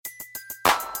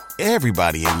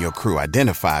Everybody in your crew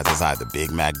identifies as either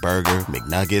Big Mac Burger,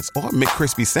 McNuggets, or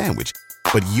McCrispy Sandwich.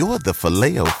 But you're the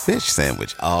Filet-O-Fish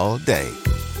Sandwich all day.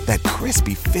 That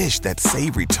crispy fish, that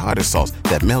savory tartar sauce,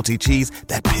 that melty cheese,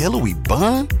 that pillowy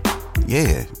bun.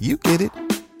 Yeah, you get it.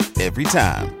 Every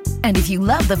time. And if you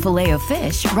love the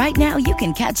Filet-O-Fish, right now you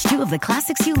can catch two of the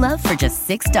classics you love for just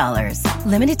 $6.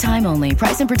 Limited time only.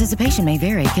 Price and participation may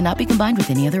vary. Cannot be combined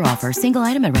with any other offer. Single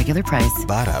item at regular price.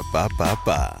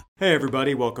 Ba-da-ba-ba-ba. Hey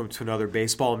everybody, welcome to another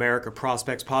Baseball America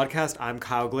Prospects podcast. I'm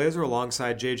Kyle Glazer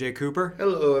alongside JJ Cooper.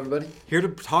 Hello everybody. Here to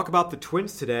talk about the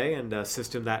Twins today and a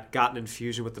system that got an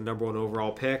infusion with the number one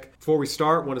overall pick. Before we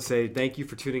start, I want to say thank you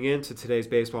for tuning in to today's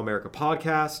Baseball America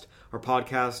podcast. Our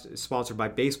podcast is sponsored by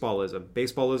Baseballism.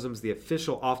 Baseballism is the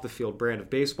official off-the-field brand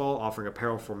of baseball, offering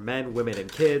apparel for men, women,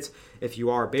 and kids. If you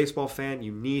are a baseball fan,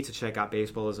 you need to check out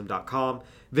baseballism.com.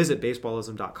 Visit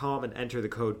baseballism.com and enter the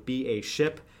code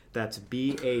BASHIP. That's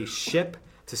BASHIP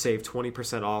to save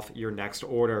 20% off your next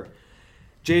order.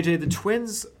 JJ, the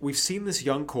Twins, we've seen this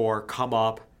young core come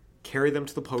up, carry them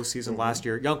to the postseason last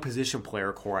year. Young position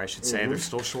player core, I should say. They're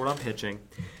still short on pitching.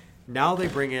 Now they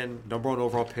bring in number one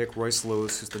overall pick Royce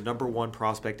Lewis, who's the number one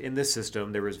prospect in this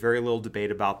system. There was very little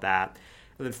debate about that.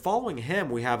 And then following him,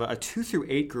 we have a 2 through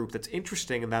 8 group that's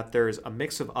interesting in that there's a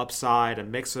mix of upside, a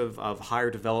mix of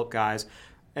higher developed guys.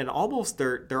 And almost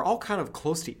they're all kind of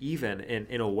close to even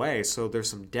in a way. So there's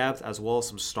some depth as well as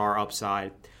some star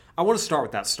upside. I want to start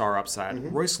with that star upside.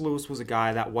 Royce Lewis was a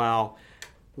guy that, while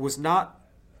was not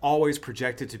always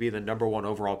projected to be the number one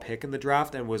overall pick in the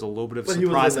draft and was a little bit of a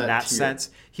surprise in that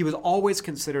sense, he was always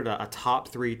considered a top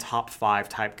 3, top 5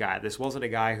 type guy. This wasn't a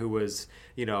guy who was,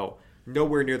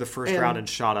 nowhere near the first round and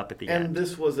shot up at the end. And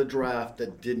this was a draft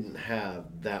that didn't have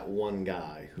that one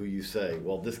guy who you say,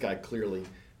 well, this guy clearly...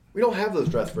 We don't have those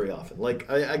drafts very often. We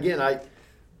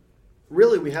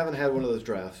haven't had one of those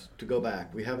drafts, to go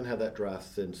back, we haven't had that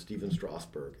draft since Steven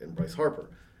Strasburg and Bryce Harper.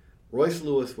 Royce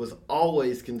Lewis was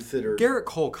always considered... Garrett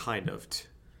Cole kind of.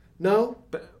 No.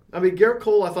 Garrett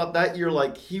Cole, I thought that year,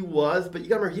 he was, but you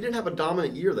got to remember, he didn't have a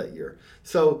dominant year that year.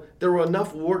 So there were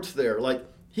enough warts there.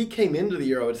 He came into the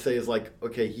year, I would say, is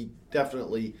okay, he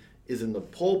definitely is in the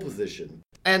pole position.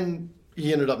 And...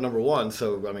 he ended up number one,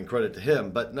 so, credit to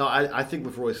him. But, no, I think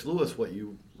with Royce Lewis, what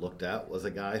you looked at was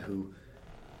a guy who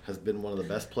has been one of the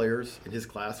best players in his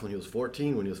class when he was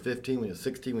 14, when he was 15, when he was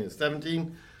 16, when he was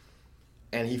 17.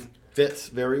 And he fits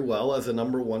very well as a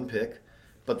number one pick.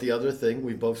 But the other thing,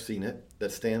 we've both seen it,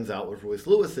 that stands out with Royce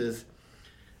Lewis is,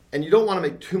 and you don't want to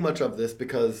make too much of this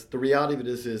because the reality of it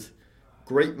is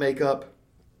great makeup,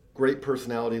 great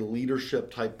personality,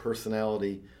 leadership-type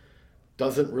personality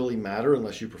doesn't really matter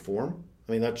unless you perform.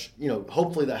 That's,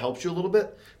 hopefully that helps you a little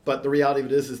bit. But the reality of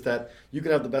it is that you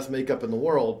can have the best makeup in the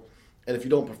world, and if you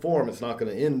don't perform, it's not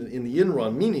going to in the end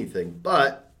run mean anything.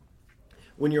 But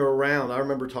when you're around, I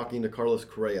remember talking to Carlos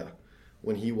Correa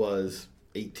when he was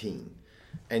 18.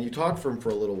 And you talk for him for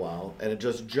a little while, and it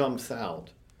just jumps out.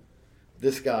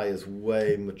 This guy is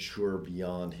way mature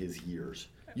beyond his years.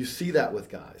 You see that with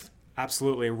guys.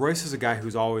 Absolutely. And Royce is a guy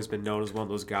who's always been known as one of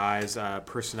those guys,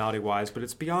 personality-wise, but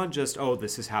it's beyond just,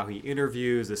 this is how he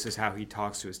interviews, this is how he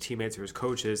talks to his teammates or his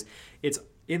coaches. It's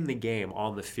in the game,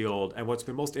 on the field. And what's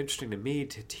been most interesting to me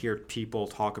to hear people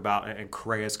talk about, and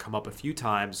Correa's come up a few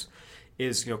times,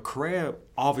 is, Correa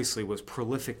obviously was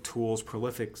prolific tools,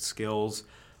 prolific skills,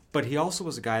 but he also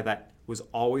was a guy that was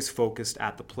always focused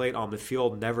at the plate, on the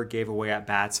field, never gave away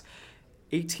at-bats.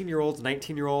 18-year-olds,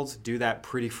 19-year-olds do that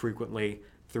pretty frequently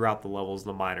throughout the levels of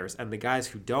the minors. And the guys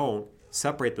who don't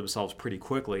separate themselves pretty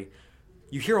quickly.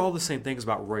 You hear all the same things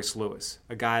about Royce Lewis,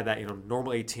 a guy that,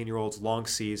 normal 18-year-olds, long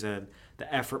season,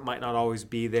 the effort might not always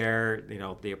be there,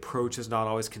 the approach is not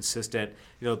always consistent.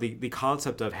 The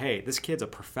concept of, hey, this kid's a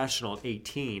professional at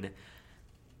 18.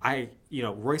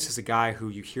 Royce is a guy who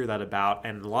you hear that about,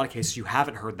 and in a lot of cases you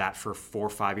haven't heard that for 4 or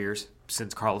 5 years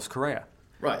since Carlos Correa.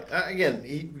 Right. Again,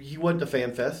 he went to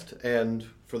FanFest and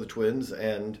for the Twins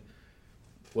and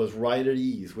was right at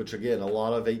ease, which again, a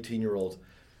lot of 18-year-olds,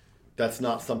 that's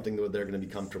not something that they're going to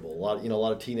be comfortable. A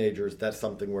lot of teenagers, that's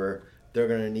something where they're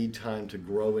going to need time to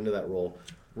grow into that role.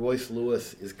 Royce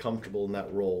Lewis is comfortable in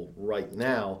that role right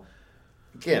now.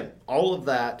 Again, all of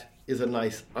that is a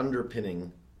nice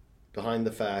underpinning behind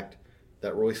the fact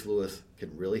that Royce Lewis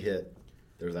can really hit.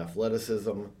 There's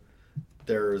athleticism.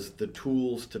 There's the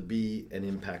tools to be an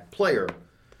impact player.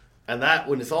 And that,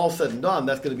 when it's all said and done,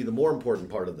 that's going to be the more important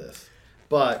part of this.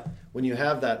 But when you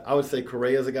have that, I would say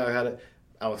Correa's a guy who had it.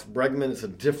 Alex Bregman is a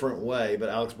different way, but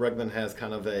Alex Bregman has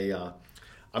kind of a,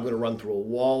 I'm going to run through a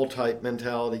wall type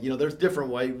mentality. There's different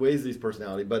ways of these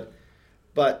personality,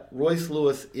 but Royce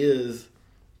Lewis is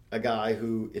a guy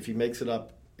who, if he makes it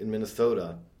up in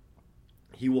Minnesota,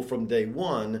 he will from day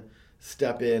one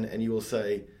step in and you will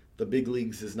say the big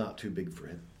leagues is not too big for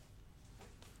him.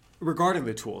 Regarding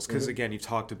the tools, because again, you've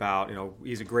talked about,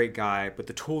 he's a great guy, but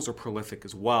the tools are prolific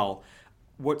as well.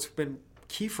 What's been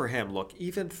key for him, look,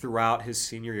 even throughout his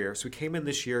senior year, so he came in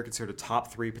this year considered a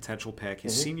top 3 potential pick.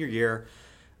 His senior year,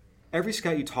 every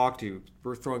scout you talk to,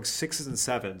 we're throwing 6s and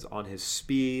 7s on his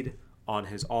speed, on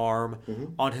his arm,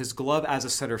 on his glove as a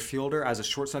center fielder. As a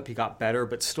shortstop, he got better,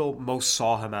 but still most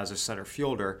saw him as a center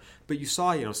fielder. But you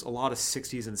saw, a lot of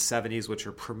 60s and 70s, which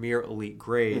are premier elite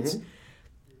grades.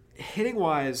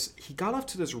 Hitting-wise, he got off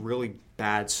to this really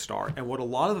bad start. And what a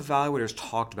lot of evaluators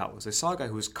talked about was they saw a guy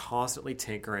who was constantly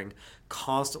tinkering,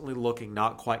 constantly looking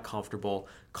not quite comfortable,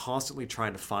 constantly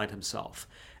trying to find himself.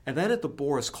 And then at the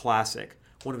Boris Classic,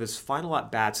 one of his final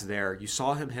at-bats there, you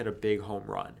saw him hit a big home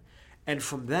run. And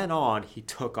from then on, he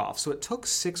took off. So it took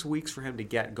 6 weeks for him to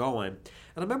get going.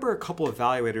 And I remember a couple of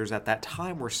evaluators at that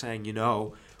time were saying,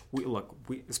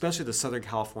 we especially the Southern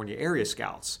California area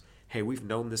scouts, hey, we've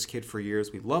known this kid for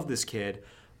years. We love this kid.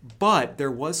 But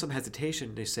there was some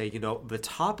hesitation. They say, the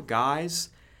top guys,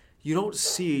 you don't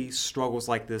see struggles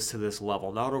like this to this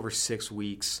level, not over 6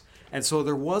 weeks. And so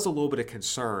there was a little bit of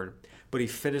concern, but he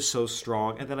finished so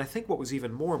strong. And then I think what was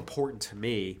even more important to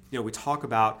me, we talk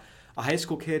about a high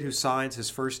school kid who signs his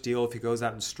first deal. If he goes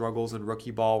out and struggles in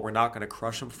rookie ball, we're not going to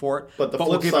crush him for it. But the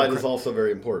flip side is also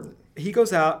very important. He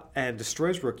goes out and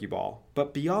destroys rookie ball.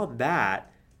 But beyond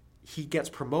that, he gets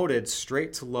promoted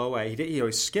straight to low A.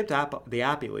 He skipped the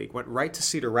Appy League, went right to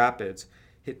Cedar Rapids,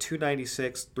 hit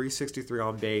 296, 363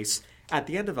 on base. At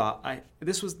the end of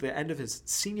this was the end of his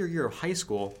senior year of high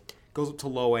school, goes up to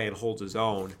low A and holds his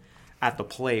own at the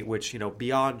plate, which,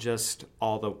 beyond just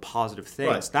all the positive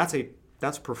things,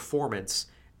 that's performance,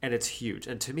 and it's huge.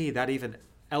 And to me, that even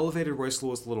elevated Royce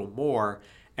Lewis a little more,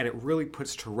 and it really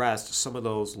puts to rest some of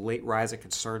those late rising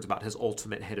concerns about his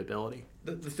ultimate hitability.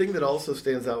 The thing that also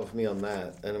stands out with me on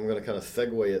that, and I'm going to kind of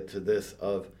segue it to this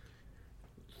of,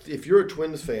 if you're a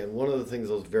Twins fan, one of the things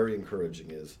that was very encouraging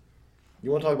is,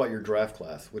 you want to talk about your draft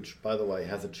class, which, by the way,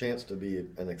 has a chance to be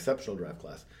an exceptional draft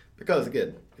class. Because,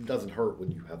 again, it doesn't hurt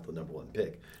when you have the number 1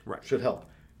 pick. Right. Should help.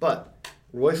 But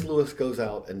Royce Lewis goes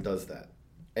out and does that.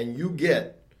 And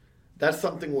that's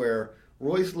something where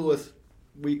Royce Lewis,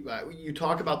 you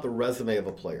talk about the resume of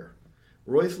a player.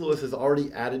 Royce Lewis has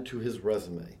already added to his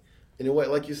resume. In a way,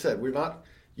 like you said,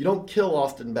 you don't kill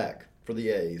Austin Beck for the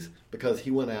A's because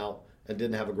he went out and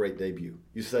didn't have a great debut.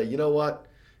 You say, you know what?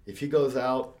 If he goes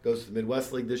to the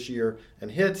Midwest League this year and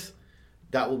hits,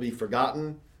 that will be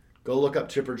forgotten. Go look up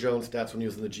Chipper Jones stats when he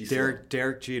was in the GC.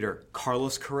 Derek Jeter,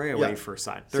 Carlos Correa when he first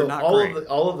signed. They're so not all great.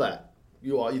 All of that,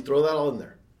 you throw that all in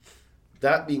there.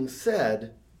 That being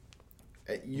said,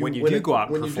 when you do go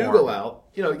out,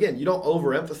 again, you don't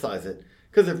overemphasize it.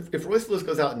 Because if Royce Lewis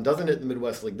goes out and doesn't hit the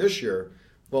Midwest League this year,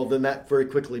 well, then that very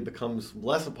quickly becomes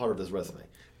less a part of his resume.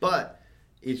 But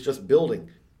it's just building.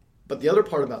 But the other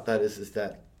part about that is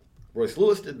that Royce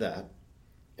Lewis did that,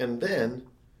 and then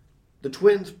the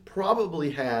Twins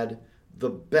probably had the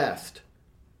best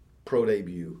pro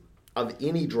debut of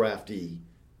any draftee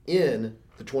in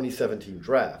the 2017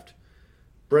 draft.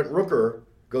 Brent Rooker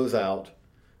goes out,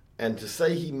 and to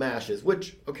say he mashes,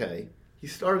 which, okay, he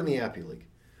started in the Appy League.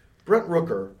 Brent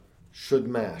Rooker should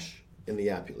mash in the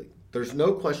Appy League. There's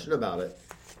no question about it.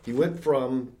 He went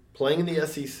from playing in the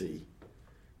SEC,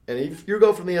 and if you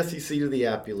go from the SEC to the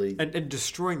Appy League. And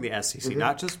destroying the SEC,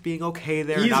 not just being okay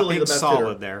there, easily not being the best solid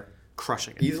hitter. There,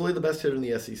 crushing it. Easily the best hitter in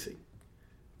the SEC,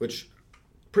 which,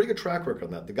 pretty good track record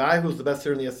on that. The guy who was the best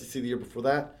hitter in the SEC the year before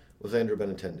that was Andrew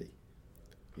Benintendi.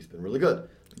 He's been really good.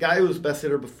 The guy who was best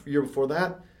hitter the year before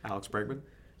that, Alex Bregman.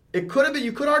 It could have been.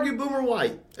 You could argue Boomer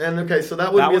White, and okay, so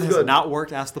that wouldn't be as good. That one has not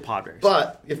worked. Ask the Padres.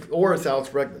 But or it's Alex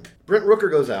Bregman. Brent Rooker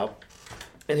goes out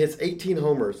and hits 18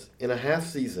 homers in a half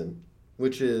season,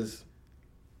 which is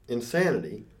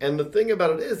insanity. And the thing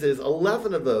about it is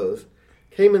 11 of those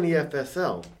came in the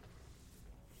FSL.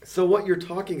 So what you're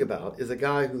talking about is a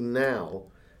guy who now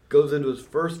goes into his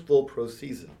first full pro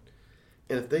season,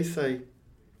 and if they say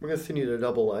we're going to send you to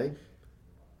Double-A,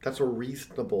 that's a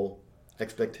reasonable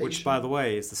expectation. Which, by the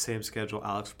way, is the same schedule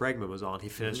Alex Bregman was on. He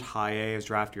finished High A as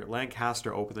draft year at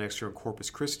Lancaster, opened the next year in Corpus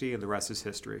Christi, and the rest is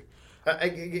history.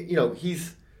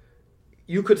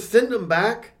 You could send him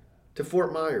back to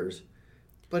Fort Myers,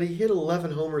 but he hit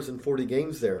 11 homers in 40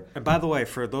 games there. And by the way,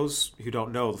 for those who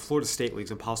don't know, the Florida State League's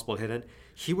impossible to hit in.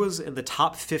 He was in the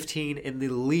top 15 in the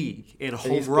league in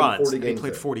home runs, and he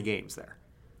played 40 games there.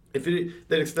 If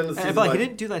they'd extended the season but he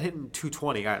didn't do that hitting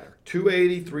 220 either.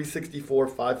 280, 364,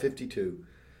 552.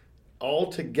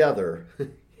 Altogether,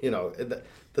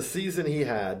 the season he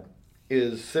had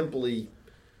is simply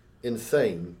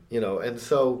insane, And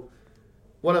so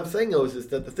what I'm saying, though, is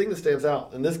that the thing that stands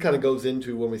out, and this kind of goes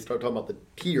into when we start talking about the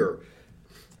tier,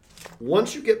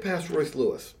 once you get past Royce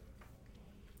Lewis,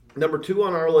 number 2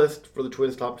 on our list for the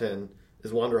Twins top 10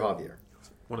 is Wander Javier.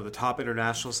 One of the top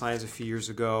international signings a few years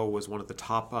ago, was one of the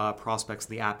top prospects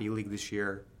in the Appy League this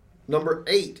year. Number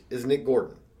 8 is Nick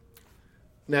Gordon.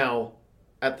 Now,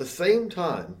 at the same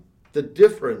time, the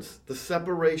difference, the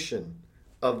separation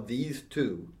of these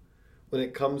two when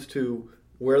it comes to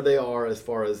where they are as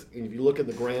far as, if you look at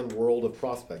the grand world of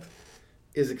prospects,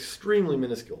 is extremely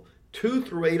minuscule. 2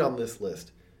 through 8 on this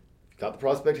list. Got the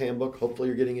prospect handbook. Hopefully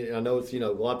you're getting it. I know it's, a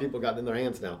lot of people got it in their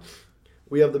hands now.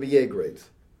 We have the BA grades,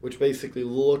 which basically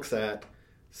looks at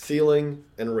ceiling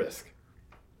and risk.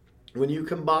 When you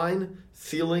combine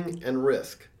ceiling and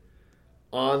risk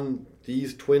on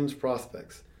these Twins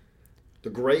prospects, the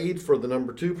grade for the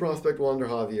number 2 prospect, Wander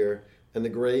Javier, and the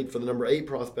grade for the number 8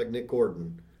 prospect, Nick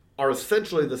Gordon, are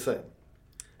essentially the same.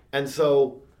 And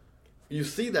so you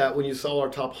see that when you saw our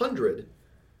top 100,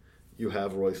 you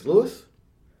have Royce Lewis,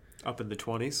 up in the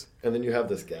 20s. And then you have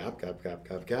this gap.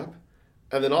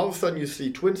 And then all of a sudden you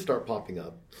see Twins start popping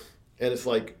up. And it's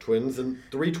like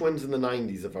 3 Twins in the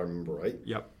 90s, if I remember right.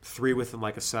 Yep. 3 within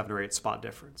like a 7 or 8 spot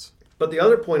difference. But the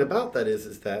other point about that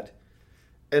is that,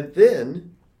 and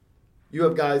then you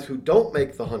have guys who don't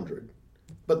make the 100,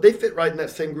 but they fit right in that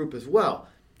same group as well.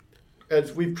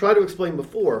 As we've tried to explain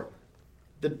before,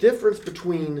 the difference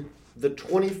between the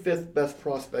 25th best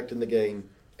prospect in the game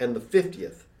and the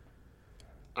 50th,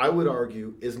 I would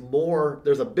argue, is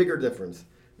there's a bigger difference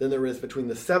than there is between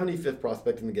the 75th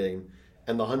prospect in the game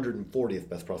and the 140th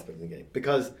best prospect in the game.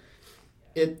 Because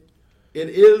it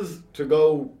is, to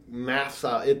go math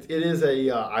out, it is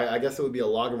I guess it would be a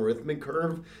logarithmic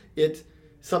curve. It's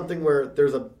something where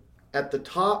at the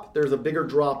top, there's a bigger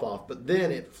drop off, but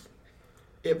then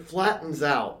it flattens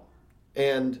out.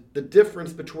 And the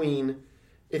difference between,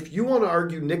 if you want to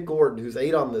argue Nick Gordon, who's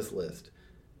 8 on this list,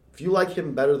 if you like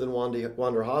him better than Wander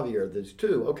Javier, there's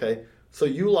 2. Okay, so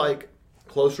you like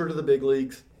closer to the big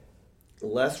leagues,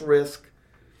 less risk.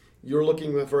 You're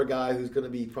looking for a guy who's going to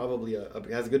be probably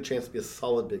has a good chance to be a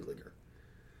solid big leaguer.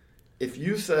 If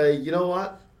you say, you know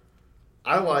what,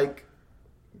 I like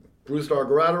Brusdar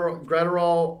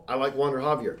Graterol, I like Wander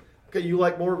Javier. Okay, you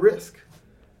like more risk.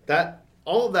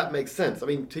 All of that makes sense.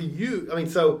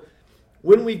 So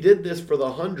when we did this for the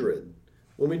 100.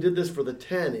 When we did this for the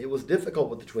 10, it was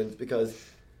difficult with the Twins because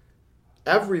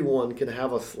everyone can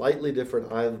have a slightly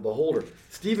different eye of the beholder.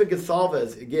 Steven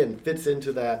Gonsalves, again, fits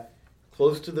into that,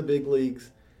 close to the big leagues,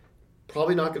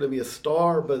 probably not going to be a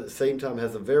star, but at the same time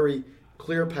has a very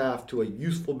clear path to a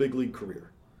useful big league career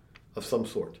of some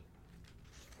sort.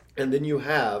 And then you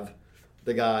have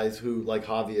the guys who, like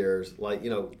Javier's, like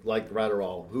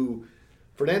Graterol, who,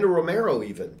 Fernando Romero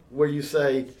even, where you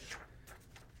say,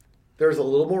 there's a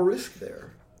little more risk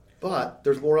there, but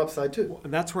there's more upside too.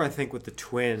 And that's where I think with the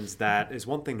Twins, that is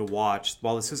one thing to watch.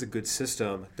 While this is a good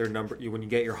system, when you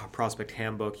get your prospect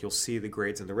handbook, you'll see the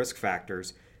grades and the risk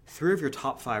factors. 3 of your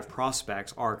top 5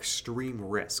 prospects are extreme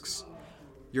risks.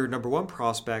 Your number 1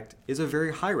 prospect is a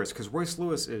very high risk because Royce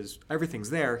Lewis everything's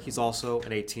there. He's also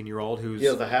an 18-year-old who's... He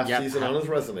has a half season on his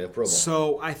resume of Pro Bowl.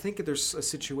 So I think there's a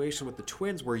situation with the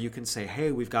Twins where you can say,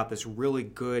 hey, we've got this really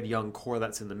good young core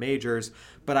that's in the majors,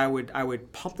 but I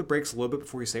would pump the brakes a little bit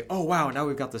before you say, oh, wow, now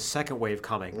we've got the second wave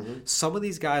coming. Mm-hmm. Some of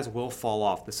these guys will fall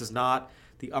off. This is not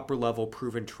the upper-level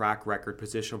proven track record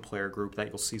positional player group that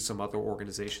you'll see some other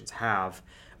organizations have.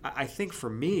 I think for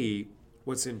me...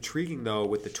 What's intriguing, though,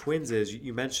 with the Twins is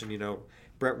you mentioned,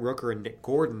 Brent Rooker and Nick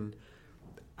Gordon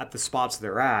at the spots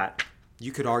they're at.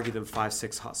 You could argue them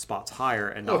 5-6 spots higher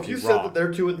and not be wrong. If you said that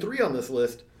they're 2 and 3 on this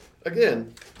list,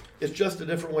 again, it's just a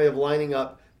different way of lining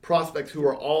up prospects who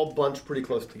are all bunched pretty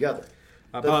close together.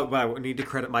 But I need to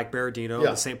credit Mike Berardino,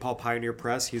 the St. Paul Pioneer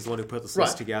Press. He's the one who put this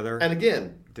list together. And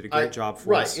again, did a great job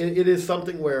for us. Right. It is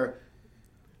something where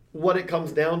what it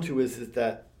comes down to is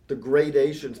that the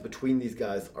gradations between these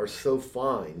guys are so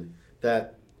fine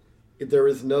that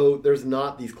there's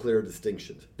not these clear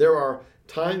distinctions. There are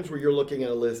times where you're looking at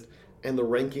a list and the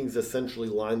rankings essentially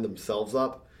line themselves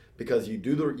up because you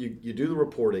do the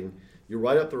reporting, you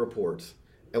write up the reports,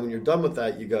 and when you're done with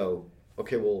that, you go,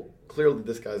 okay, well, clearly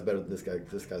this guy's better than this guy,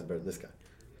 this guy's better than this guy.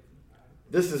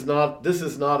 This is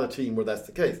not a team where that's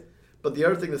the case. But the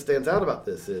other thing that stands out about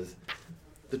this is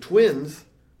the Twins,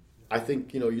 I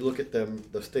think, you look at them,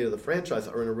 the state of the franchise,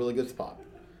 are in a really good spot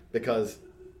because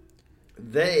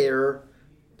it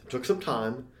took some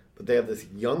time, but they have this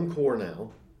young core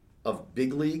now of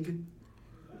big league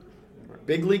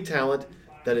talent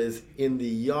that is in the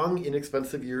young,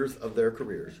 inexpensive years of their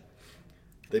careers.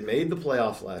 They made the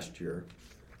playoffs last year,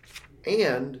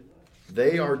 and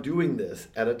they are doing this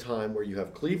at a time where you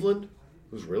have Cleveland,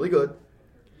 who's really good,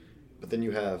 but then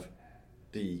you have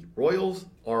the Royals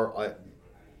are at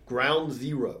ground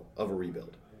zero of a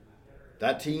rebuild.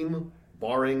 That team,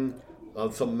 barring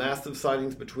some massive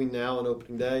signings between now and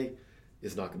opening day,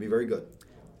 is not going to be very good.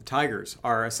 The Tigers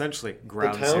are essentially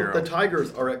ground zero. The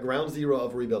Tigers are at ground zero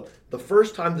of a rebuild. The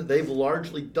first time that they've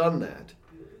largely done that,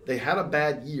 they had a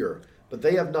bad year, but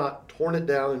they have not torn it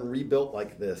down and rebuilt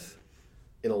like this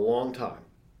in a long time.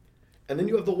 And then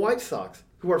you have the White Sox,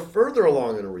 who are further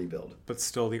along in a rebuild. But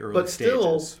still the early but stages.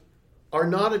 Still are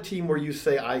not a team where you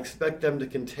say, I expect them to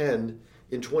contend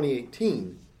in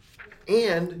 2018.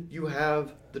 And you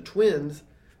have the Twins,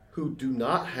 who do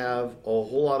not have a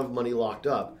whole lot of money locked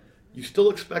up. You still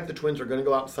expect the Twins are going to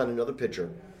go out and sign another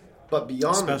pitcher. But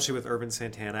beyond especially with Urban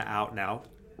Santana out now.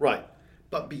 Right.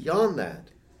 But beyond that,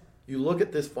 you look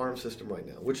at this farm system right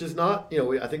now, which is not,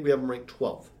 I think we have them ranked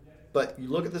 12th. But you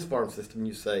look at this farm system and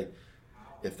you say,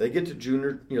 if they get to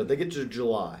they get to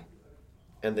July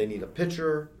and they need a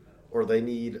pitcher or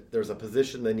there's a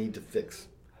position they need to fix.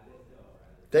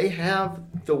 They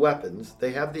have the weapons,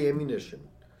 they have the ammunition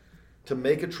to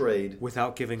make a trade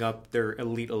without giving up their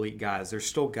elite guys. There's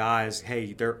still guys,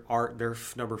 their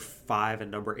number 5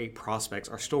 and number 8 prospects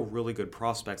are still really good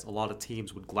prospects a lot of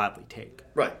teams would gladly take.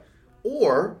 Right.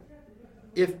 Or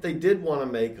if they did want to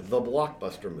make the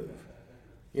blockbuster move,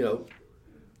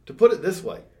 to put it this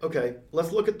way, okay,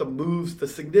 let's look at the moves,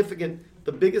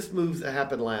 the biggest moves that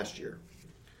happened last year.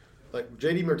 Like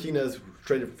J.D. Martinez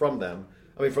traded from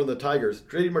the Tigers.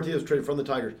 J.D. Martinez traded from the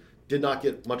Tigers, did not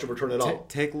get much of a return at all.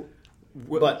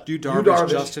 But Yu Darvish,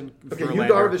 Justin Verlander. Yu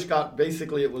Darvish got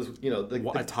basically it was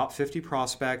a top 50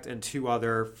 prospect and 2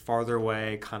 other farther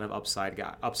away kind of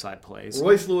upside plays.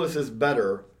 Royce Lewis is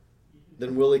better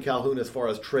than Willie Calhoun as far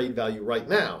as trade value right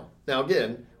now. Now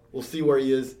again, we'll see where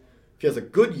he is. If he has a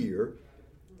good year,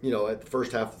 at the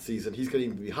first half of the season, he's going to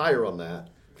even be higher on that.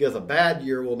 If he has a bad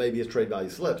year, well, maybe his trade value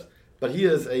slips. But he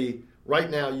is right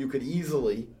now you could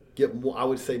easily get more, I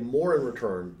would say more in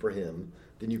return for him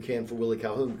than you can for Willie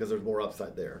Calhoun because there's more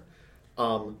upside there.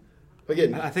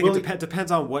 Again, I think it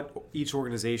depends on what each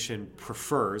organization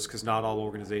prefers because not all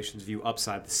organizations view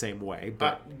upside the same way.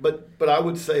 But I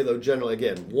would say, though, generally,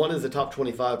 again, one is a top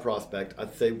 25 prospect,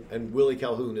 I'd say, and Willie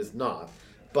Calhoun is not.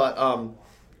 But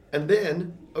and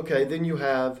then you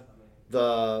have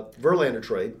the Verlander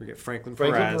trade. We get Franklin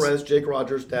Perez, Jake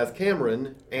Rogers, Daz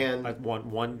Cameron, and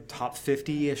one top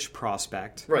 50-ish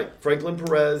prospect. Right, Franklin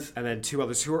Perez, and then 2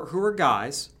 others who are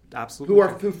guys, absolutely,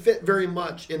 who fit very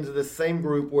much into the same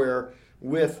group where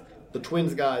with the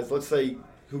Twins guys, let's say,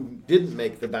 who didn't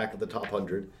make the back of the top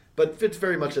 100, but fits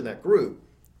very much in that group.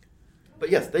 But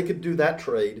yes, they could do that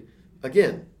trade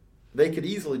again. They could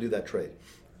easily do that trade,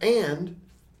 and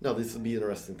now this would be an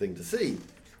interesting thing to see.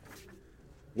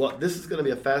 Well, this is going to be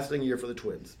a fascinating year for the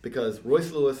Twins because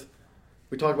Royce Lewis,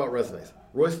 we talked about resumes.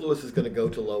 Royce Lewis is going to go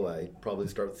to low A, probably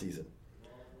start the season.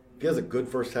 If he has a good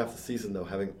first half of the season, though,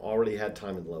 having already had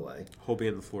time in low A. He'll be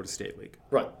in the Florida State League.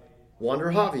 Right. Wander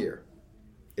Javier,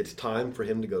 it's time for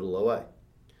him to go to low A.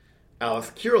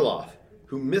 Alex Kirilloff,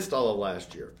 who missed all of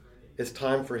last year, it's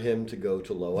time for him to go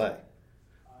to low A.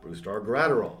 Brusdar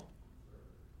Graterol.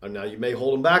 And now you may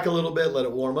hold him back a little bit, let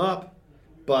it warm up,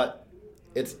 but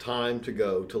it's time to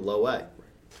go to low A.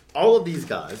 All of these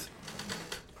guys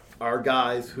are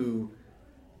guys who,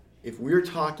 if we're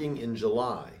talking in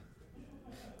July,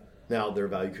 now their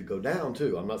value could go down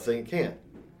too. I'm not saying it can't.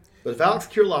 But if Alex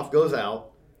Kirilloff goes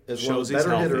out as one of the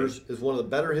better hitters, is one of the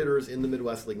better hitters in the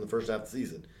Midwest League in the first half of the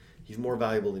season, he's more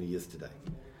valuable than he is today.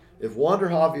 If Wander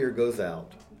Javier goes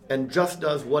out and just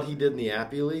does what he did in the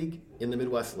Appy League in the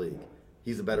Midwest League,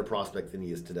 he's a better prospect than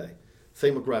he is today.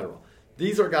 Same with Graterol.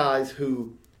 These are guys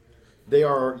who, they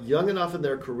are young enough in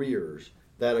their careers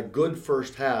that a good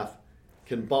first half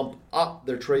can bump up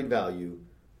their trade value,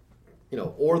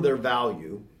 or their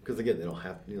value, because again, they don't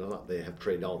have, they have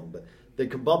trade element, but they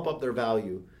can bump up their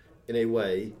value in a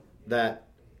way that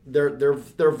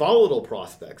they're volatile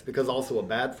prospects, because also a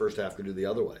bad first half could do the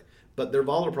other way. But they're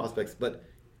volatile prospects. But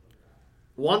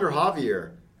Wander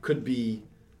Javier could be,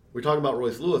 we're talking about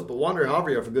Royce Lewis, but Wander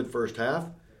Javier, for a good first half,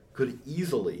 could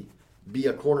easily be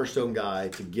a cornerstone guy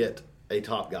to get a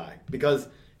top guy because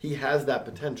he has that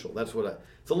potential. That's what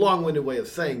it's a long-winded way of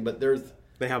saying, but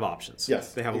they have options.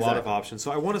 Yes, they have a lot of options.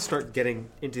 So I want to start getting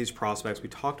into these prospects. We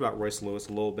talked about Royce Lewis a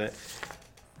little bit.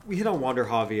 We hit on Wander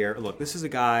Javier. Look, this is a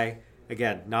guy,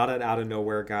 again, not an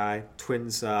out-of-nowhere guy.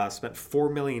 Twins spent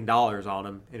 $4 million on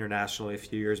him internationally a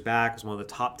few years back. He was one of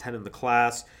the top 10 in the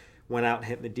class. Went out and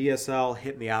hit in the DSL,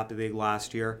 hit in the Appy League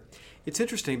last year. It's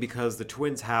interesting because the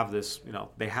Twins have this,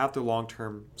 they have their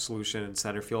long-term solution in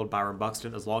center field, Byron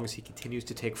Buxton, as long as he continues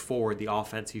to take forward the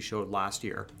offense he showed last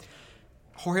year.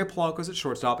 Jorge Polanco's at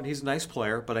shortstop, and he's a nice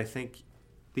player, but I think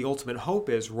the ultimate hope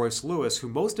is Royce Lewis, who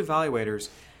most evaluators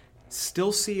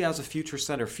still see as a future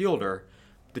center fielder.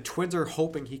 The Twins are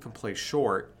hoping he can play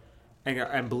short,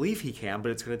 and believe he can,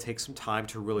 but it's going to take some time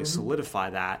to really solidify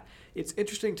that. It's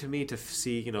interesting to me to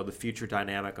see, the future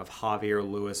dynamic of Javier,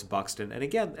 Lewis, Buxton. And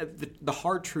again, the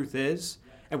hard truth is,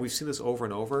 and we've seen this over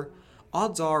and over,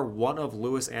 odds are one of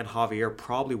Lewis and Javier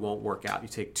probably won't work out. You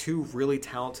take two really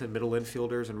talented middle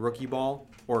infielders in rookie ball,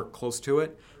 or close to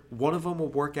it, one of them will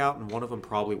work out and one of them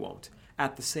probably won't.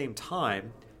 At the same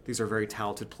time, these are very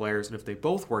talented players, and if they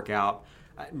both work out,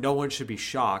 no one should be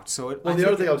shocked. So the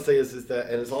other thing I would say is that,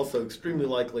 and it's also extremely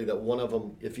likely that one of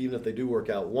them, even if they do work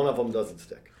out, one of them doesn't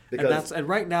stick. And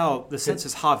right now, the sense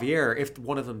is Javier. If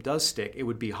one of them does stick, it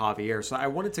would be Javier. So I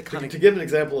wanted to kind of... To give an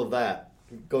example of that,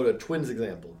 go to a Twins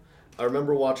example. I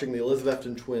remember watching the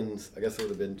Elizabethton Twins, I guess it would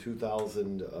have been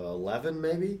 2011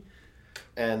 maybe,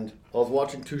 and I was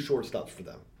watching two shortstops for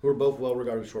them, who are both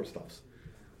well-regarded shortstops.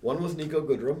 One was Nico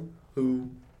Goodrum, who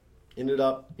ended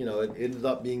up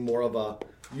being more of a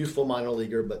useful minor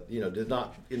leaguer, but did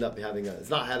not end up has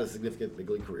not had a significant big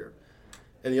league career.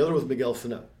 And the other was Miguel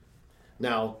Sano.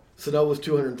 Now, Sano was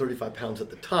 235 pounds at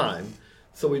the time,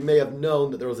 so we may have known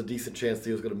that there was a decent chance that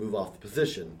he was going to move off the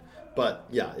position. But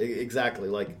yeah, exactly.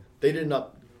 Like they ended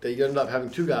up having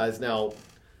two guys. Now,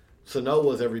 Sano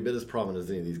was every bit as prominent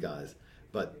as any of these guys,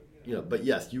 but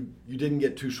yes, you didn't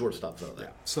get two shortstops out of that.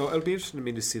 Yeah. So it'll be interesting to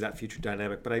me to see that future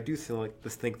dynamic. But I do think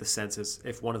the sense is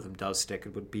if one of them does stick,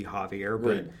 it would be Javier. But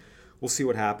Right. We'll see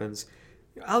what happens.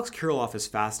 Alex Kirilloff is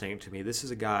fascinating to me. This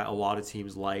is a guy a lot of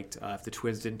teams liked. If the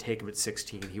Twins didn't take him at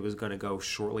 16, he was going to go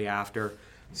shortly after.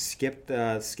 Skipped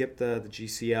the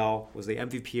GCL, was the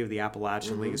MVP of the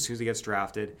Appalachian League as soon as he gets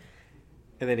drafted,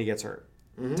 and then he gets hurt.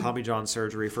 Tommy John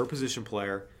surgery for a position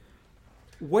player.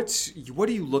 What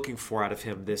are you looking for out of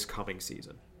him this coming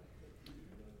season?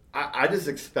 I just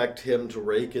expect him to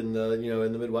rake in the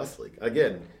Midwest League.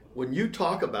 Again, when you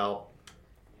talk about,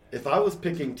 if I was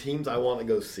picking teams I want to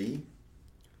go see,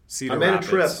 Cedar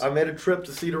Rapids. I made a trip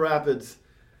to Cedar Rapids,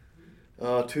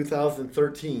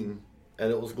 2013,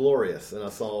 and it was glorious. And I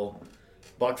saw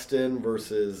Buxton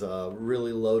versus a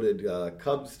really loaded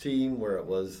Cubs team where it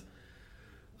was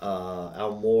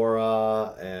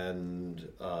Almora and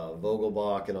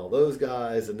Vogelbach and all those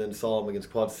guys, and then saw them against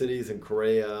Quad Cities and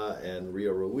Correa and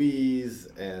Rio Ruiz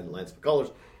and Lance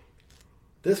McCullers.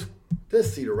 This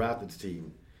Cedar Rapids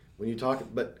team, when you talk,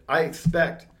 but I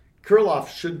expect Kirilloff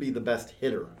should be the best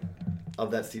hitter of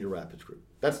that Cedar Rapids group.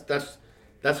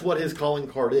 That's what his calling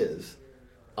card is.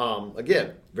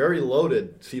 Again, very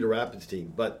loaded Cedar Rapids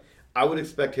team, but I would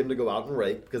expect him to go out and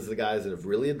rake because the guy is a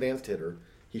really advanced hitter.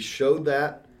 He showed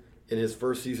that in his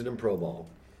first season in pro ball.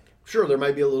 Sure, there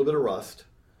might be a little bit of rust,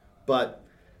 but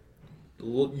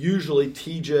usually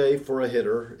TJ for a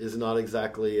hitter is not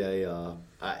exactly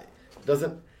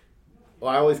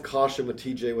I always caution with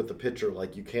TJ with the pitcher,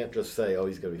 like you can't just say, oh,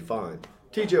 he's going to be fine.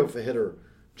 TJ with a hitter,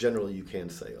 generally you can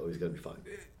say, oh, he's going to be fine.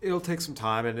 It'll take some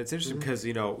time, and it's interesting because,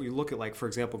 you look at, like, for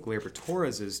example, Gleyber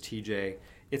Torres' TJ,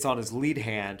 it's on his lead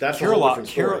hand. That's a whole different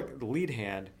story. The lead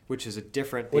hand, which is a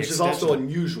different... Which is also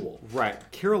unusual. Right.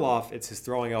 Kirilloff, it's his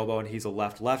throwing elbow, and he's a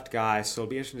left guy, so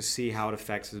it'll be interesting to see how it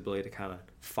affects his ability to kind of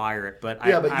fire it. But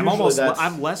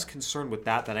I'm less concerned with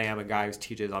that than I am a guy whose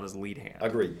TJ is on his lead hand.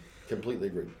 Agreed. Completely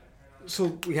agreed.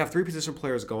 So we have three position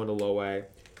players going to low A.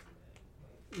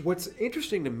 What's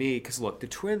interesting to me, because look, the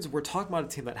Twins, we're talking about a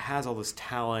team that has all this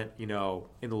talent, in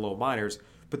the low minors,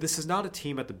 but this is not a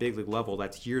team at the big league level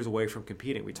that's years away from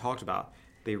competing. We talked about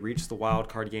they reached the wild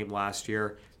card game last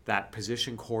year. That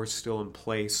position core is still in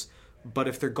place. But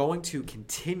if they're going to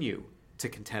continue to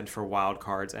contend for wild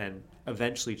cards and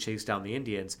eventually chase down the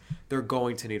Indians, they're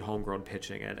going to need homegrown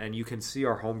pitching. And you can see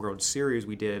our homegrown series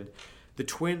we did. The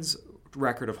Twins'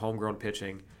 record of homegrown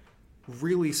pitching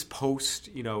really post,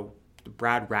 the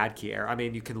Brad Radke era. I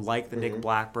mean, you can like the Nick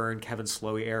Blackburn, Kevin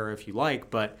Slowey era if you like,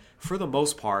 but for the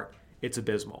most part, it's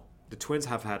abysmal. The Twins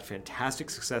have had fantastic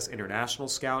success international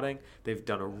scouting. They've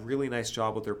done a really nice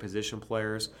job with their position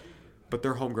players, but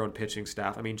their homegrown pitching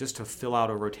staff, I mean, just to fill out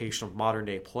a rotation of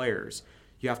modern-day players,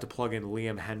 you have to plug in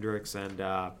Liam Hendricks and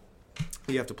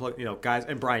you have to plug, guys,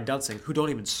 and Brian Dunsing, who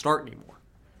don't even start anymore.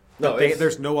 No,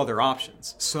 there's no other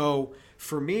options. So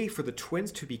for me, for the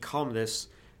Twins to become this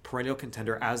perennial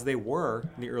contender as they were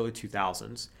in the early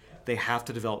 2000s, they have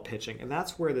to develop pitching. And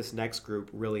that's where this next group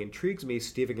really intrigues me,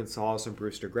 Steven Gonzalez and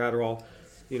Brewster Gratterall.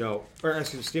 or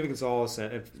excuse me, Steven Gonzalez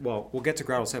we'll get to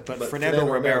Grado set, but Fernando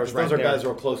Romero's right there. Those are there. guys who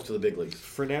are close to the big leagues.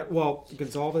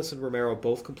 Gonzalez and Romero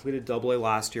both completed Double-A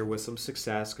last year with some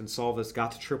success. Gonzalez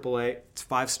got to Triple-A. It's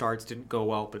 5 starts, didn't go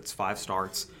well, but it's 5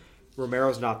 starts.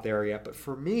 Romero's not there yet, but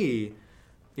for me,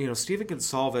 Steven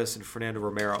Gonzalez and Fernando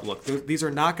Romero, look, these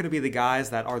are not going to be the guys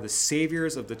that are the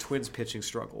saviors of the Twins' pitching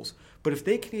struggles. But if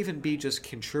they can even be just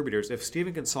contributors, if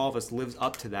Steven Gonzalez lives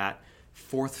up to that,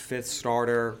 4th, 5th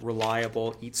starter,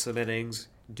 reliable, eat some innings,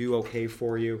 do okay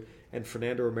for you, and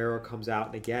Fernando Romero comes out,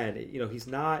 and again, it's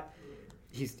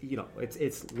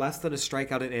less than a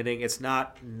strikeout an inning. It's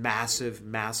not massive,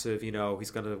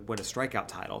 he's going to win a strikeout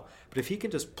title. But if he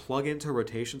can just plug into a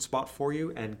rotation spot for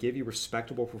you and give you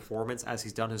respectable performance as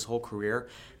he's done his whole career,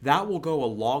 that will go a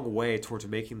long way towards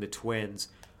making the Twins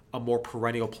a more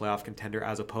perennial playoff contender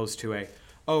as opposed to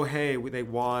they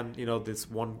won, this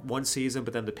one season,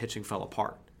 but then the pitching fell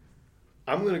apart.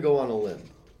 I'm going to go on a limb.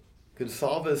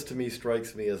 Gonzalez, to me,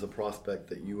 strikes me as a prospect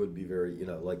that you would be very,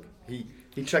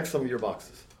 he checks some of your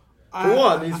boxes. For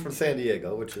one, he's from San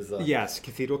Diego, which is... yes,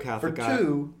 Cathedral Catholic guy. For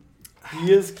two,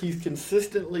 he's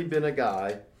consistently been a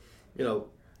guy,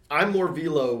 I'm more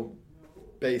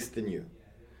velo-based than you.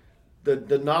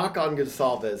 The knock on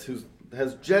Gonzalez,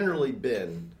 has generally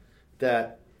been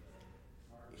that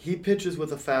he pitches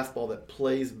with a fastball that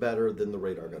plays better than the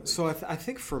radar gun. So I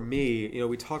think for me,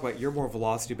 we talk about you're more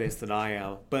velocity-based than I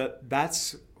am, but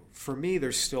that's, for me,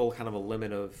 there's still kind of a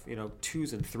limit of,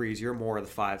 2s and 3s. You're more of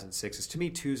the 5s and 6s. To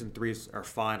me, 2s and 3s are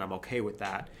fine. I'm okay with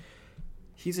that.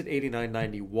 He's at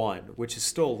 89.91, which is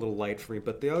still a little light for me,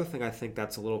 but the other thing I think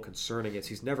that's a little concerning is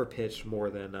he's never pitched more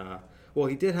than,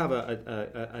 he did have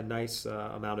a nice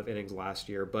amount of innings last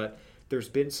year, but there's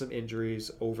been some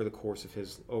injuries over the course of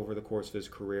his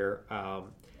career.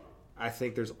 I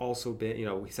think there's also been,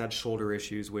 he's had shoulder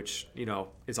issues, which,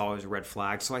 is always a red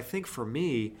flag. So I think for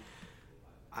me,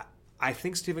 I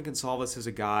think Steven Gonzalez is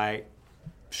a guy,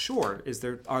 sure,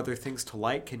 are there things to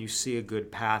like? Can you see a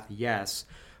good path? Yes.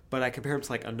 But I compare him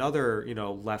to like another,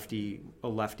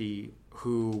 lefty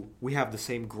who we have the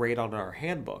same grade on our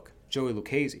handbook, Joey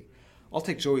Lucchesi. I'll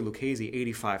take Joey Lucchesi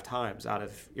 85 times out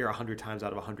of 100 times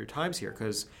out of 100 times here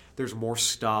because there's more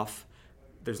stuff.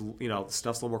 There's, the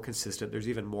stuff's a little more consistent. There's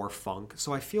even more funk.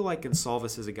 So I feel like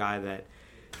Gonzalez is a guy that,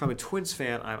 if I'm a Twins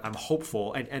fan, I'm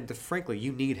hopeful. And frankly,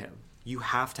 you need him. You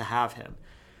have to have him.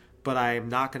 But I'm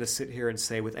not going to sit here and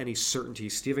say with any certainty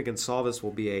Steven Gonzalez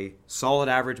will be a solid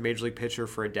average Major League pitcher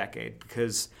for a decade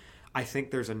because I think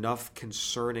there's enough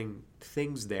concerning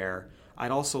things there. I'd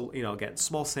also, again,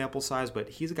 small sample size, but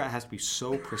he's a guy that has to be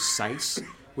so precise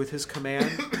with his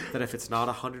command that if it's not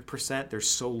 100%, there's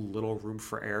so little room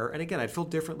for error. And again, I'd feel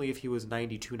differently if he was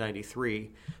 92,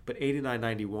 93, but 89,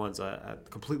 91 is a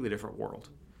completely different world.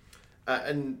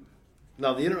 And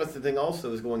now the interesting thing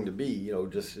also is going to be,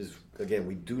 again,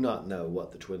 we do not know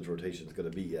what the Twins rotation is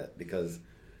going to be yet because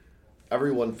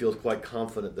everyone feels quite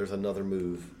confident there's another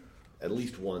move, at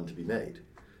least one, to be made.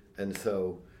 And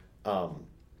so...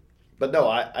 But no,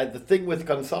 the thing with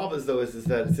Gonzalez, though, is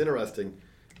that it's interesting.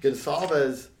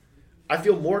 Gonzalez, I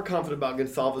feel more confident about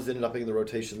Gonzalez ending up in the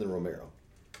rotation than Romero.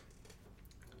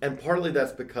 And partly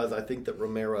that's because I think that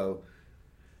Romero,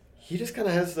 he just kind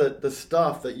of has the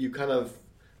stuff that you kind of,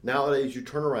 nowadays you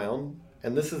turn around,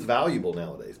 and this is valuable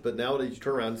nowadays, but nowadays you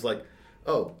turn around, it's like,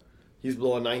 oh, he's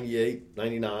blowing 98,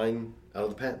 99 out of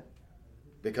the pen.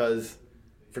 Because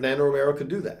Fernando Romero could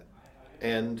do that.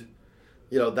 And,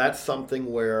 that's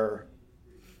something where...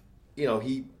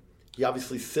 he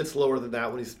obviously sits lower than that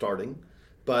when he's starting,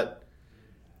 but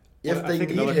if they need him... I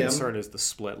think another concern is the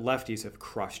split. Lefties have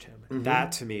crushed him. Mm-hmm.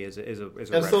 That, to me, is a red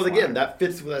And so, flag. Again, that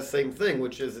fits with that same thing,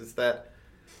 which is that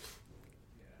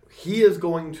he is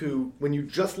going to... When you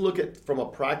just look at from a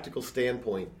practical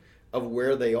standpoint of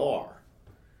where they are,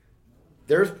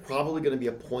 there's probably going to be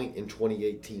a point in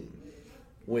 2018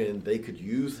 when they could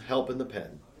use help in the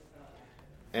pen.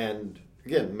 And,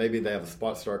 again, maybe they have a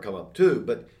spot start come up too,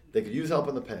 but... They could use help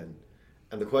in the pen,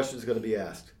 and the question is going to be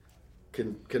asked,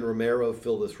 can Romero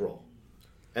fill this role?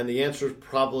 And the answer is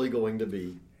probably going to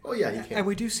be, oh, yeah, he can. And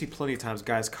we do see plenty of times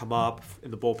guys come up in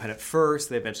the bullpen at first,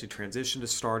 they eventually transition to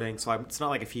starting, so it's not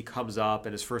like if he comes up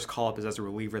and his first call-up is as a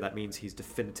reliever, that means he's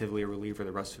definitively a reliever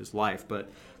the rest of his life. But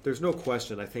there's no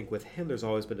question, I think with him there's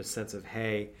always been a sense of,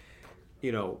 hey,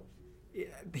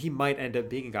 he might end up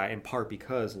being a guy in part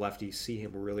because lefties see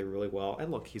him really, really well.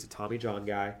 And look, he's a Tommy John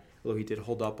guy. Although he did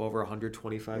hold up over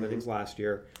 125 innings last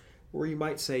year, where you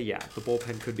might say, yeah, the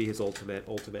bullpen could be his ultimate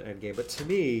end game. But to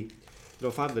me,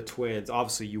 if I'm the Twins,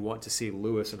 obviously you want to see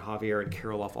Lewis and Javier and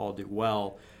Kirilloff all do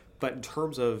well. But in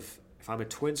terms of, if I'm a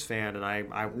Twins fan and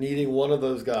I needing one of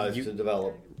those guys to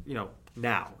develop,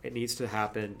 now. It needs to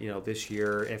happen, this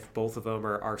year. If both of them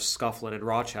are scuffling in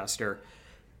Rochester,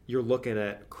 you're looking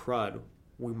at crud.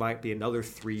 We might be another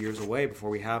 3 years away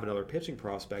before we have another pitching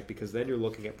prospect, because then you're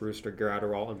looking at Brewster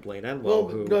Gratterall and Blaine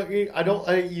Enlow.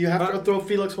 You have to throw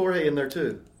Felix Jorge in there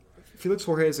too. Felix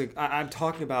Jorge I'm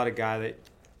talking about a guy that,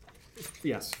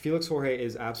 yes, Felix Jorge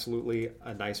is absolutely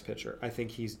a nice pitcher. I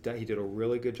think he did a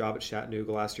really good job at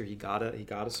Chattanooga last year. He got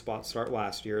a spot start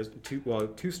last year,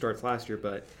 two starts last year,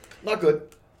 but not good.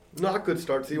 Not good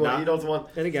starts. He doesn't want.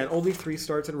 And again, only 3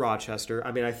 starts in Rochester.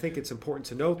 I mean, I think it's important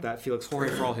to note that Felix Jorge,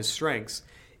 for all his strengths,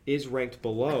 is ranked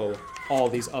below all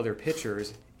these other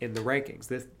pitchers in the rankings.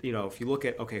 This, if you look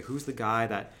at, who's the guy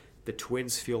that the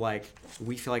Twins feel like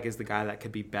is the guy that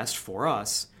could be best for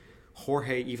us,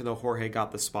 Jorge, even though Jorge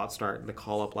got the spot start and the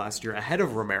call-up last year ahead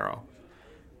of Romero,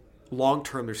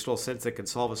 long-term, there's still a sense that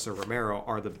Gonsalves or Romero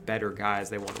are the better guys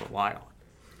they want to rely on.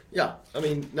 Yeah, I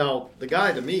mean, now, the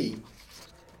guy to me,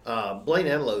 Blaine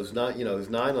Enlow's not, who's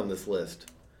 9 on this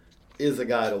list, is a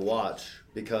guy to watch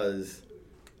because,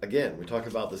 again, we talk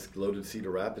about this loaded Cedar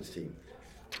Rapids team.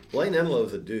 Blaine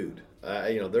Enlow's a dude.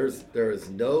 There is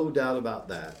no doubt about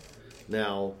that.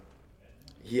 Now,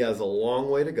 he has a long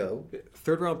way to go.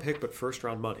 3rd round pick, but 1st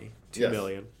round money, $2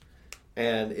 million.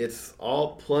 And it's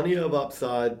all plenty of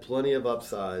upside.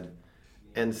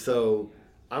 And so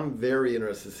I'm very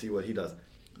interested to see what he does.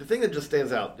 The thing that just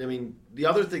stands out, the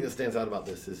other thing that stands out about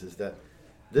this is that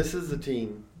this is a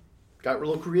team got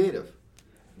real creative.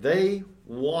 They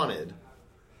wanted,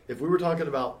 if we were talking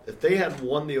about, if they had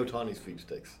won the Ohtani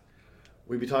sweepstakes,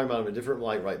 we'd be talking about him in a different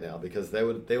light right now, because they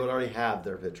would already have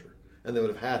their pitcher, and they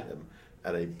would have had him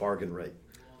at a bargain rate.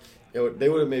 They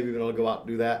would have maybe been able to go out and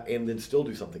do that and then still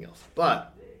do something else.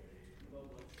 But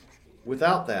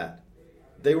without that,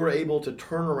 they were able to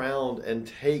turn around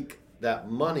and take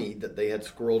that money that they had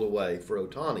squirreled away for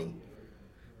Ohtani,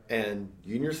 and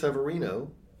Junior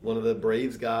Severino, one of the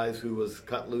Braves guys who was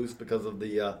cut loose because of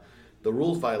the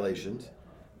rules violations,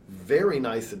 very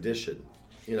nice addition,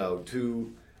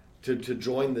 to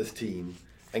join this team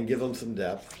and give them some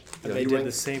depth. And they did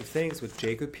the same things with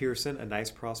Jacob Pearson, a nice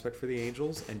prospect for the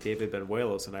Angels, and David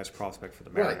Benuelos, a nice prospect for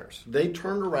the Mariners. Right. They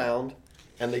turned around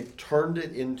and they turned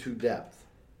it into depth,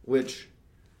 which,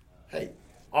 hey,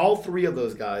 all 3 of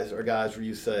those guys are guys where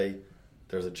you say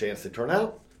there's a chance they turn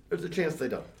out, there's a chance they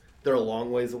don't. They're a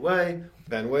long ways away.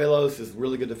 Benuelos is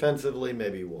really good defensively.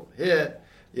 Maybe he won't hit.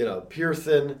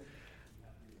 Pearson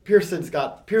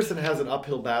has an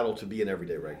uphill battle to be an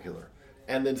everyday regular.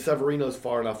 And then Severino's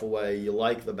far enough away. You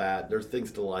like the bat. There's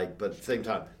things to like. But at the same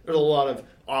time, there's a lot of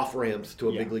off-ramps to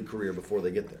a big league career before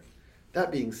they get there.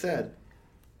 That being said,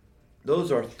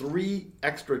 those are 3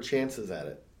 extra chances at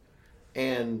it.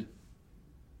 And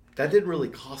that didn't really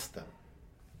cost them.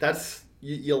 That's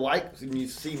you like when you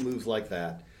see moves like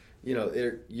that.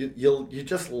 You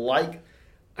just like.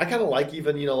 I kind of like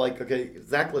even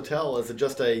Zach Littell as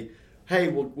just a. Hey,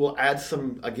 we'll add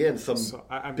some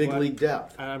big league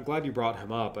depth. I'm glad you brought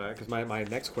him up, because my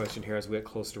next question here as we get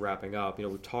close to wrapping up,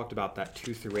 we've talked about that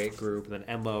 2 through 8 group, and then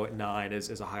Enlow at 9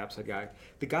 is a high upside guy.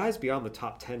 The guys beyond the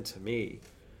top 10 to me,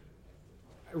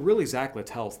 really Zach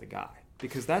Littell's the guy,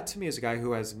 because that to me is a guy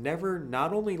who has never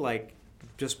not only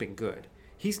just been good,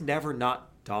 he's never not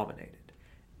dominated.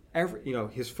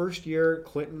 His first year,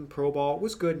 Clinton Pro Ball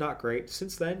was good, not great.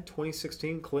 Since then,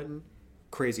 2016, Clinton,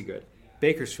 crazy good.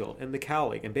 Bakersfield in the Cal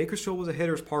League, and Bakersfield was a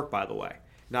hitter's park, by the way.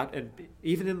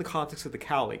 Even in the context of the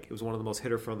Cal League, it was one of the most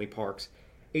hitter-friendly parks.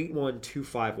 8-1,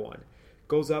 2-5-1.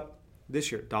 Goes up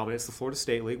this year, dominates the Florida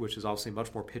State League, which is obviously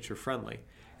much more pitcher-friendly,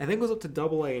 and then goes up to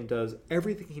Double-A and does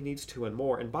everything he needs to and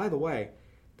more. And by the way,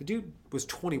 the dude was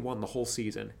 21 the whole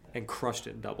season and crushed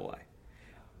it in Double-A.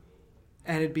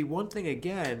 And it'd be one thing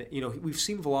again, we've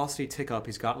seen velocity tick up.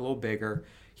 He's gotten a little bigger.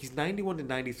 He's 91 to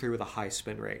 93 with a high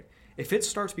spin rate. If it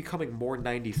starts becoming more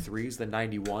 93s than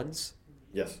 91s,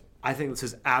 yes, I think this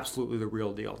is absolutely the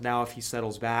real deal. Now, if he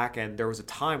settles back, and there was a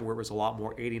time where it was a lot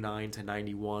more 89 to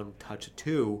 91, touch of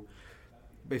 2,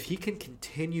 but if he can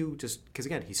continue just because,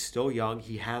 again, he's still young,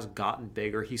 he has gotten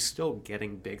bigger, he's still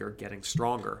getting bigger, getting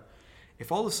stronger.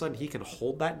 If all of a sudden he can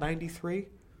hold that 93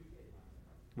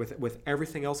 with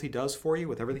everything else he does for you,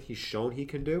 with everything he's shown he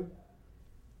can do,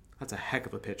 that's a heck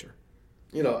of a pitcher.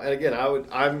 And again,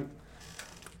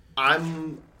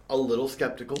 I'm a little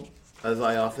skeptical, as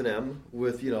I often am,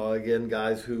 with again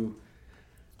guys who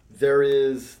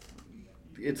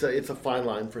it's a fine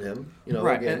line for him,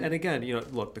 right? Again. And again,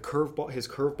 look, his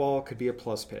curveball could be a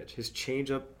plus pitch. His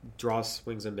changeup draws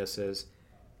swings and misses,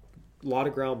 a lot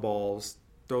of ground balls,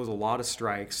 throws a lot of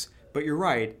strikes. But you're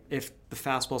right. If the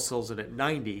fastball sells it at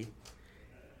 90,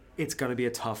 it's going to be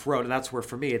a tough road. And that's where,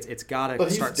 for me, it's got to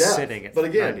start depth. sitting at But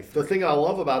again, 93. the thing I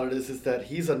love about it is that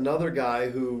he's another guy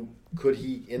who, could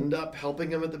he end up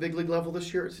helping him at the big league level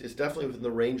this year? It's definitely within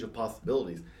the range of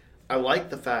possibilities. I like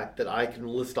the fact that I can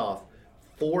list off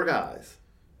 4 guys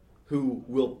who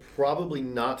will probably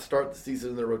not start the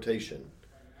season in their rotation.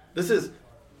 This is,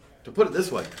 to put it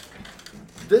this way,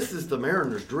 this is the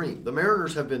Mariners' dream. The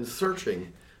Mariners have been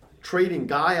searching, trading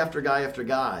guy after guy after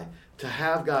guy to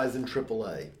have guys in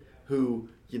AAA who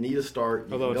you need to start.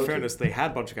 Although, in fairness, they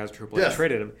had a bunch of guys in AAA. Yes.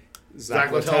 Traded him.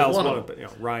 Zach Littell's Littell's one one of them.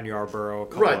 but Ryan Yarborough, a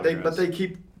couple Right, other guys. but they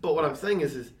keep. But what I'm saying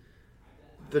is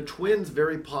the Twins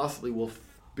very possibly will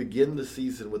begin the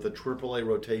season with a AAA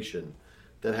rotation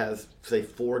that has, say,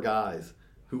 4 guys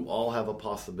who all have a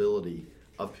possibility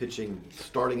of pitching,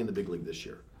 starting in the big league this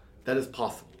year. That is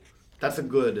possible.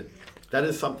 That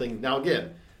is something. Now,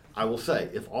 again, I will say,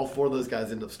 if all 4 of those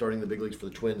guys end up starting the big leagues for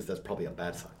the Twins, that's probably a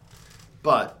bad sign.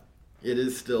 But it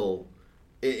is still,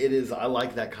 it is. I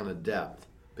like that kind of depth,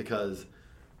 because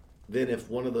then if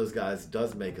one of those guys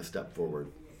does make a step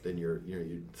forward, then you're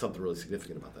something really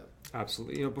significant about that.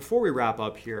 Absolutely. Before we wrap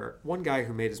up here, one guy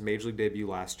who made his major league debut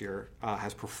last year,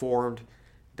 has performed,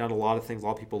 done a lot of things a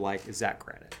lot of people like, is Zach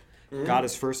Granite. Mm-hmm. Got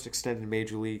his first extended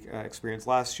major league experience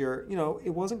last year. It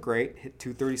wasn't great. Hit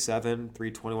 237,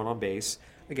 321 on base.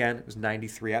 Again, it was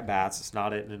 93 at bats. It's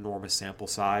not an enormous sample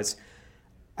size.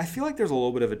 I feel like there's a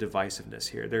little bit of a divisiveness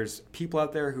here. There's people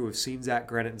out there who have seen Zach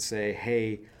Granite and say,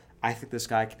 hey, I think this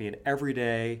guy can be an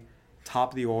everyday,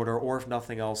 top of the order, or if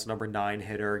nothing else, number 9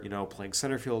 hitter, playing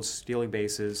center field, stealing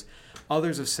bases.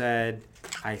 Others have said,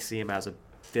 I see him as a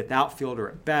 5th outfielder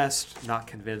at best, not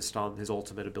convinced on his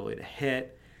ultimate ability to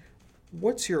hit.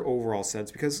 What's your overall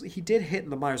sense? Because he did hit in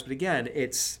the minors, but again,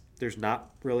 there's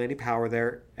not really any power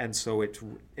there, and so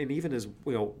even his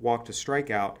walk to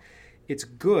strikeout, it's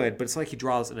good, but it's like he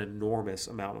draws an enormous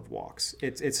amount of walks.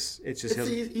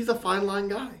 He's a fine line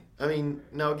guy. I mean,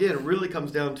 now again, it really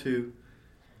comes down to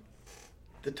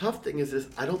the tough thing is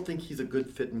I don't think he's a good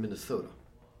fit in Minnesota,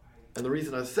 and the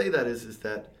reason I say that is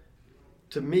that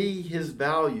to me his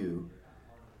value,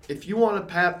 if you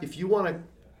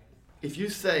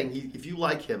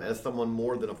like him as someone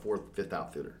more than a 4th, 5th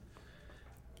outfielder,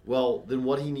 well, then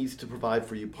what he needs to provide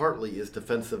for you partly is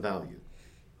defensive value.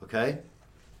 Okay?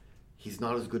 He's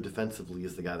not as good defensively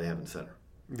as the guy they have in center.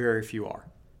 Very few are.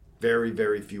 Very,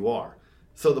 very few are.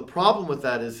 So the problem with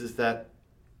that is that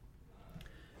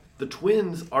the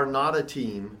Twins are not a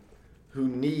team who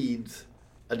needs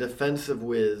a defensive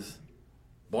whiz,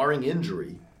 barring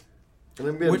injury. And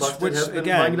then which has been again,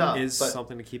 banged up, is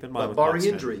something to keep in mind. But with barring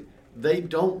Buxton. injury, they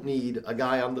don't need a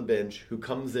guy on the bench who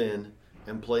comes in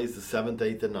and plays the 7th,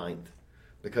 8th, and 9th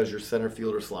because your center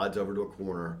fielder slides over to a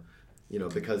corner,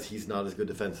 because he's not as good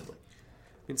defensively.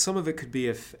 I mean, some of it could be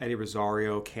if Eddie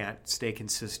Rosario can't stay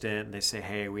consistent and they say,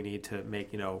 hey, we need to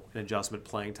make, an adjustment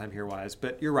playing time here-wise.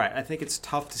 But you're right. I think it's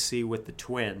tough to see with the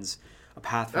Twins a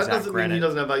path for Zach Granite. That doesn't mean he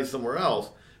doesn't have value somewhere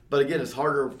else. But again, it's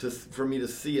harder for me to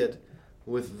see it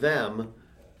with them,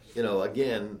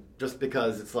 again, just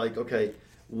because it's like, okay,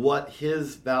 what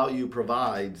his value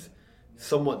provides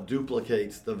somewhat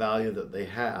duplicates the value that they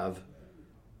have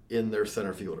in their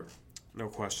center fielder. No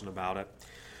question about it.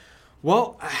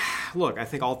 Well, look, I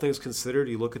think all things considered,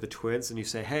 you look at the Twins and you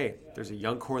say, hey, there's a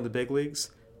young core in the big leagues.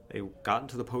 They got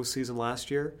into the postseason last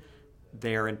year.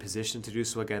 They are in position to do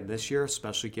so again this year,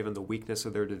 especially given the weakness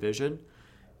of their division.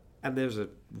 And there's a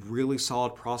really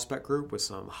solid prospect group with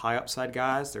some high upside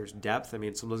guys. There's depth. I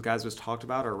mean, some of those guys we just talked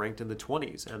about are ranked in the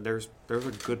 20s, and there's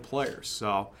a good players.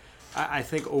 So I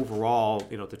think overall,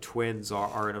 the Twins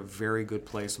are in a very good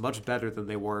place, much better than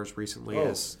they were as recently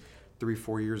as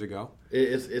 3-4 years ago.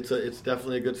 It's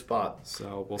definitely a good spot.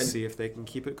 So we'll see if they can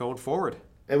keep it going forward.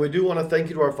 And we do want to thank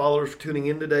you to our followers for tuning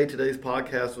in today. Today's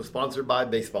podcast was sponsored by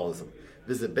Baseballism.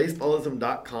 Visit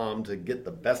baseballism.com to get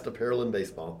the best apparel in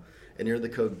baseball. And enter the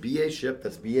code BASHIP,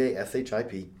 that's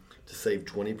BASHIP, to save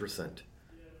 20%.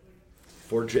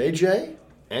 For JJ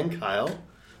and Kyle,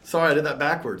 sorry I did that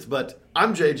backwards, but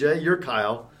I'm JJ, you're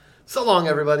Kyle. So long,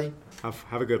 everybody.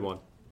 Have a good one.